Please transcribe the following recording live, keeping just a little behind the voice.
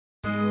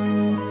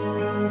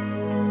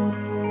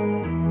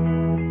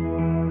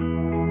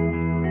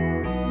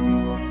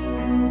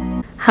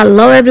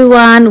Hello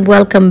everyone,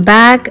 welcome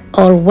back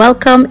or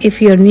welcome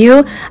if you're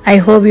new. I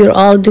hope you're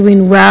all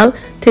doing well.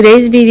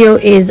 Today's video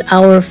is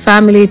our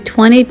family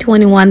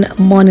 2021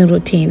 morning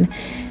routine.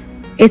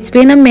 It's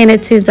been a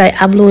minute since I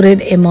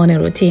uploaded a morning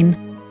routine.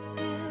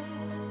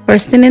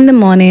 First thing in the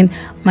morning,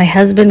 my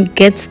husband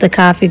gets the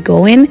coffee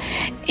going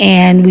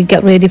and we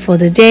get ready for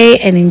the day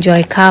and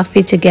enjoy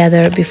coffee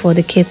together before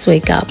the kids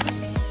wake up.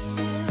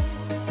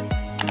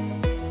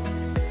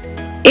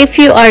 If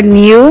you are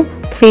new,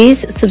 please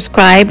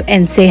subscribe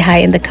and say hi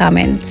in the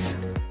comments.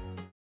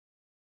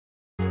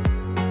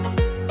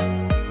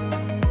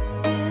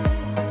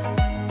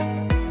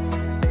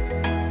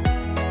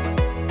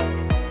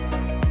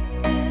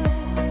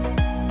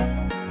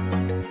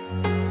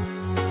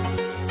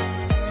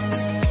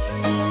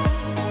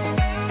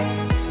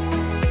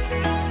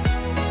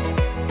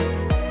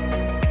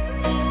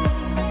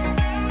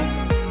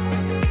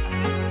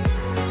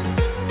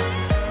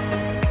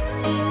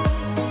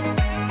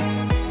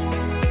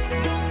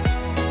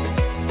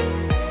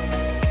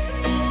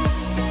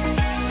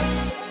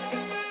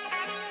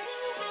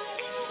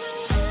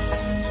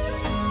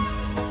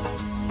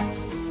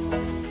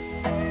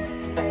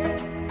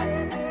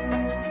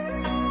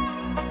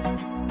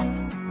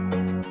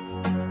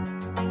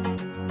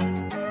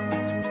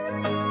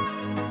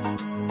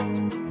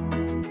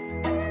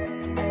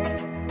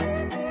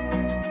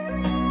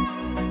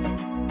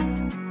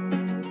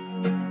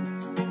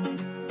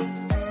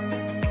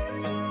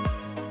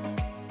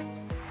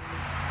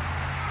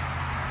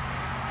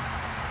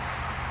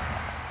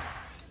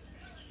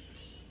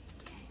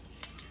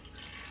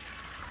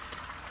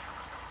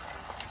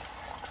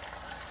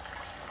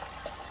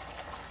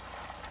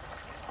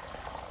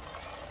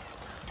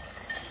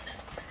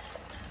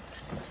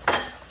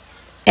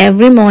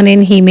 Every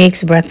morning he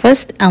makes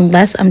breakfast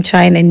unless I'm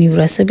trying a new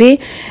recipe.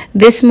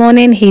 This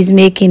morning he's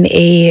making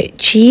a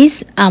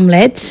cheese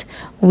omelette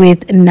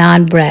with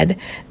naan bread.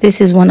 This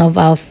is one of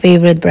our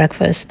favorite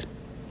breakfasts.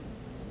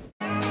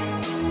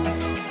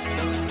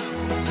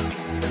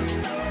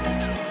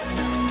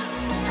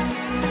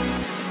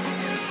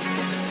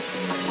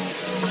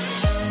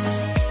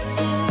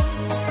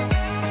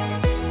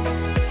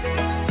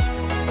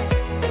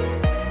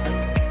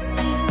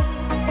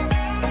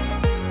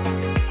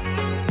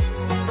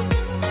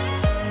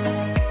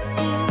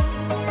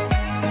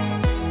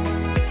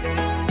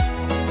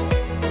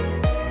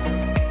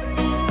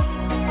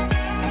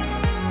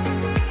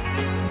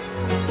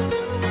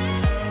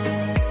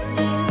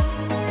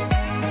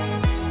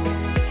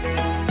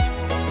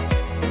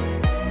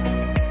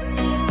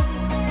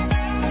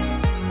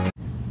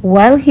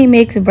 While he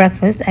makes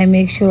breakfast, I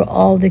make sure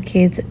all the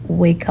kids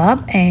wake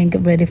up and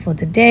get ready for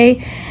the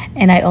day,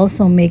 and I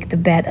also make the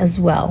bed as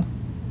well.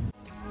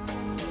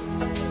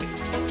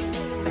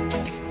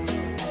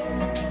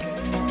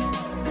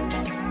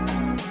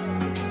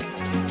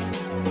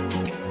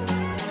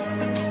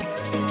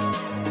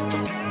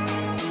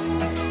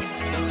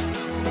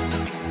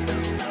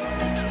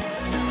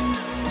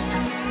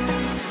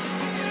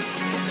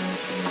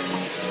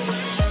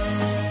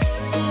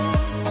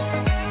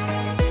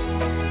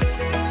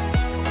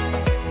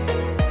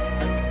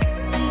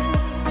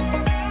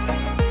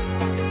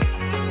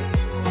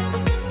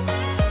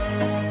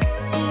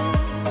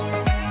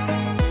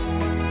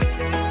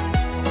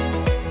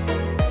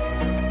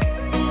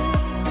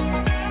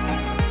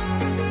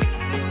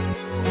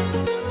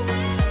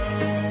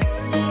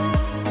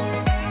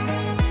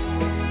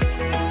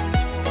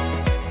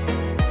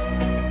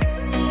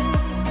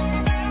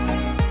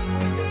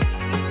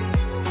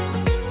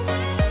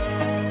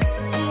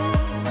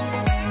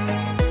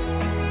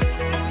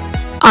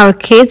 Our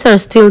kids are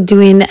still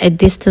doing a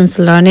distance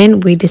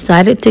learning. We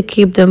decided to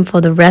keep them for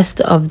the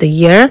rest of the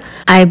year.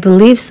 I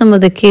believe some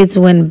of the kids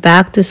went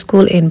back to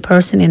school in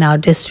person in our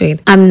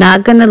district. I'm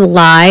not gonna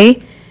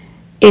lie,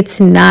 it's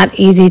not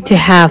easy to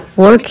have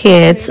 4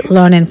 kids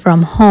learning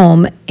from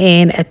home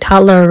and a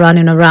toddler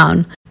running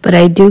around. But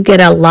I do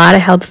get a lot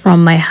of help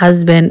from my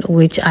husband,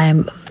 which I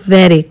am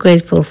very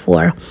grateful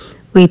for.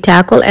 We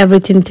tackle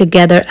everything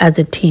together as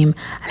a team.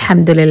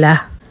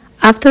 Alhamdulillah.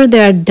 After they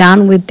are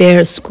done with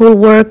their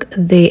schoolwork,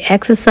 they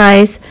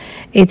exercise.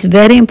 It's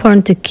very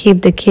important to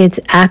keep the kids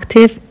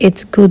active.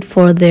 It's good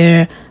for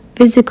their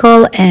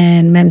physical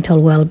and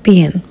mental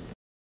well-being.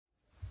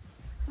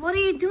 What are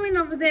you doing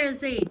over there,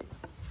 Zaid?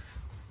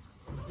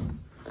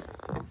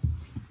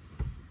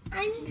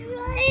 I'm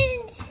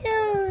trying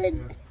to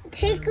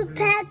take a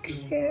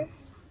picture.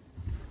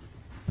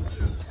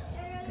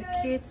 The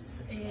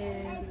kids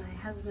and my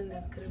husband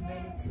is getting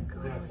ready to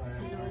go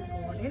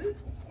snowboarding.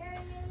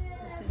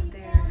 This is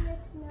their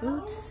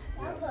boots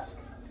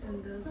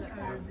and those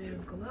are their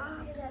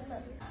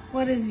gloves.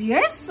 What does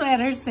your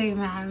sweater say,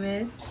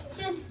 Mohammed?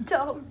 Just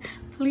don't.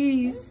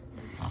 Please,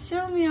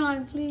 show me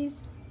on, please.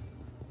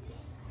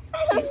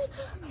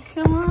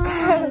 Come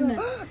on.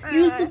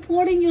 You're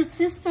supporting your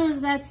sisters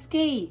that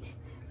skate.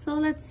 So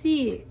let's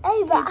see.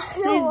 It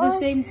says the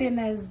same thing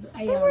as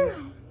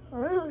ours.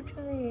 Rude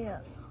to me.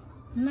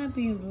 I'm not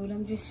being rude.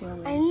 I'm just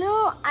showing. I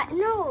know.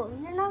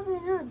 You're not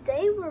being rude.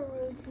 They were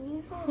rude to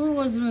me. So Who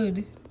was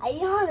rude?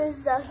 Ayana's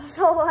stuff,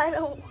 so I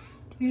don't.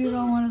 You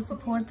don't want to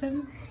support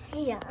them?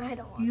 Yeah, I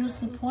don't want. You're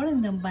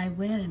supporting them by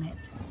wearing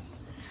it.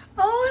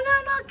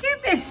 Oh, no, keep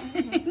it.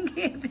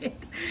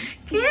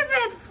 Keep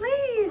it,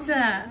 please.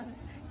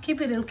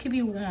 Keep it. It'll keep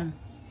you warm.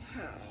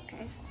 Oh,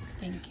 okay.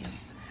 Thank you.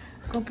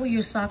 Go put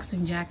your socks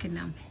and jacket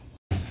now.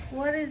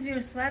 What does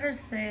your sweater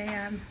say?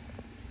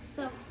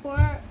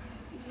 Support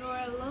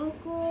your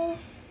local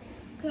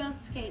Girl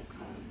Skate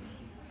Club.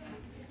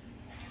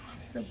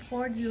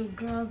 Support your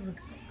girls.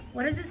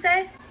 What does it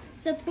say?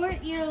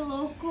 Support your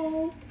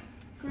local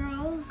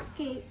Girls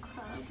Skate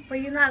Club.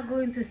 But you're not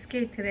going to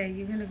skate today.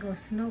 You're going to go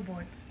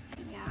snowboard.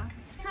 Yeah.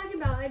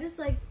 Talking about, I just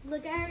like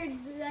look at her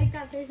like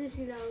that face and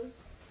she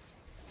knows.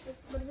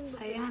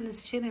 Ayan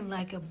is chilling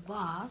like a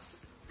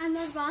boss. I'm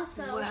not boss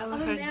though. While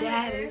I'm a her manager.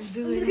 dad is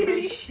doing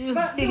her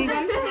shooting.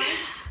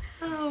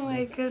 Oh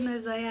my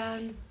goodness,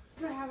 Ayan.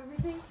 Do I have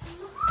everything?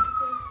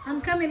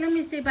 I'm coming. Let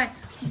me say bye.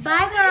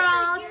 Bye,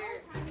 girls.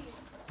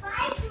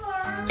 Bye,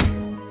 girls.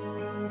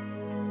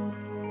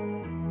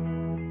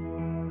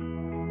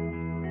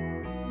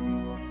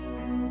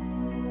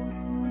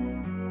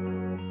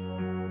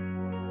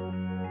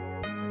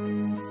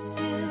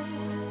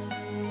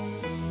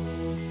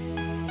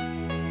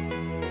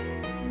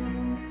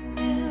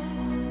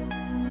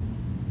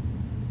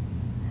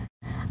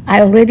 I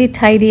already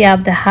tidy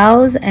up the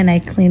house and I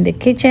cleaned the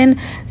kitchen,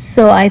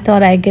 so I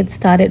thought I'd get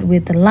started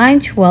with the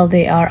lunch while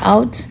they are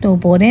out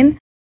snowboarding.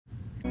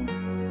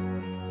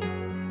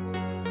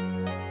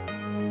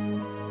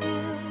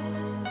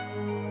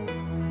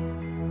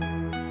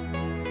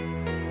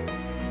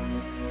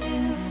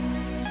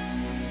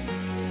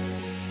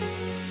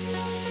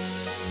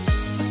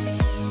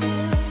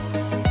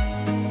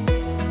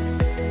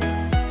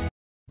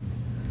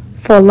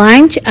 For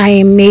lunch, I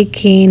am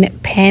making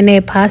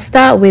penne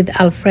pasta with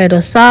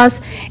Alfredo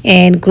sauce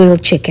and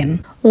grilled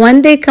chicken.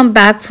 When they come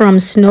back from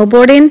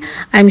snowboarding,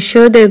 I'm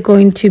sure they're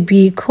going to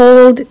be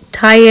cold,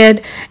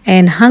 tired,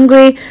 and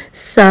hungry,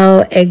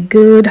 so a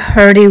good,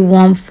 hearty,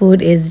 warm food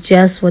is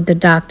just what the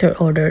doctor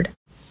ordered.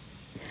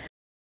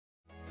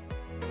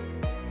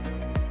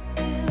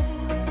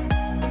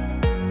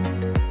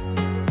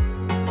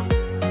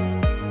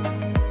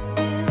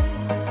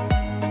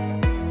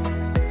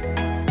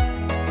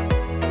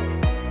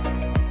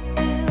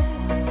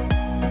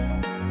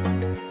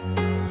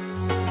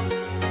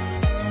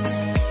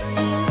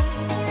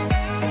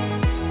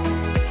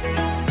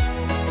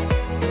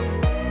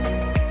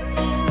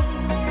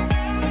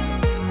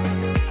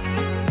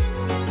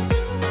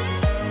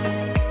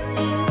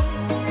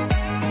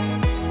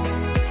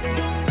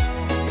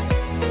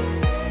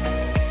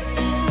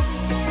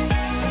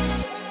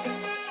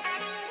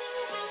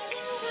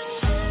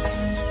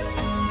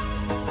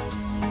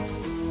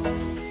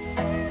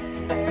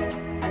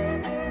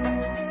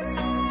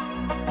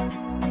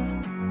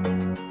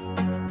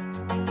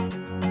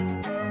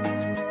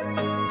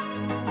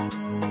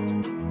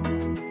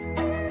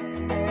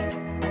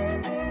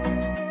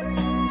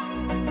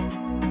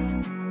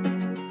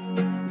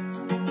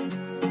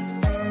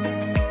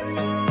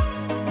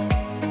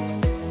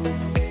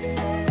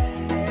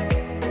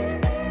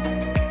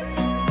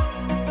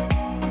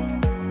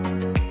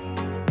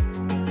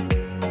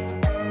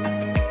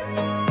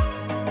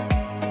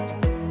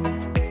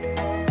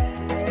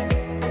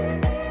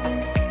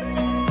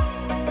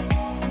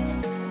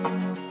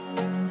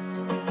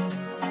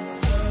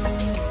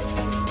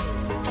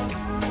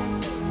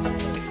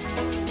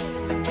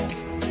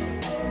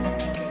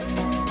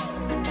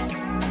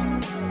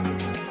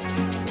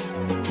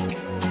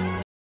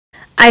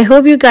 I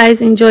hope you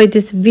guys enjoyed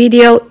this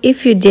video.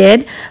 If you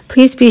did,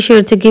 please be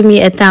sure to give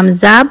me a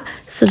thumbs up,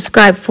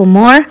 subscribe for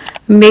more.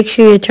 Make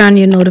sure you turn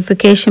your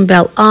notification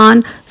bell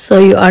on so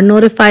you are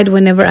notified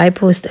whenever I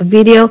post a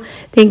video.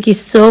 Thank you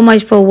so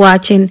much for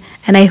watching,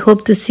 and I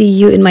hope to see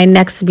you in my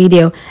next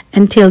video.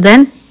 Until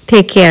then,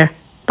 take care.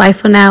 Bye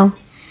for now.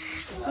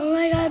 Oh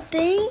my God,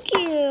 thank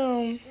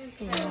you.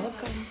 You're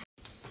welcome.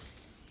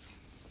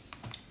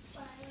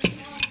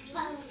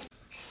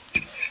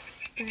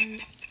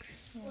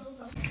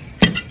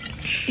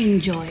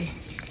 Enjoy.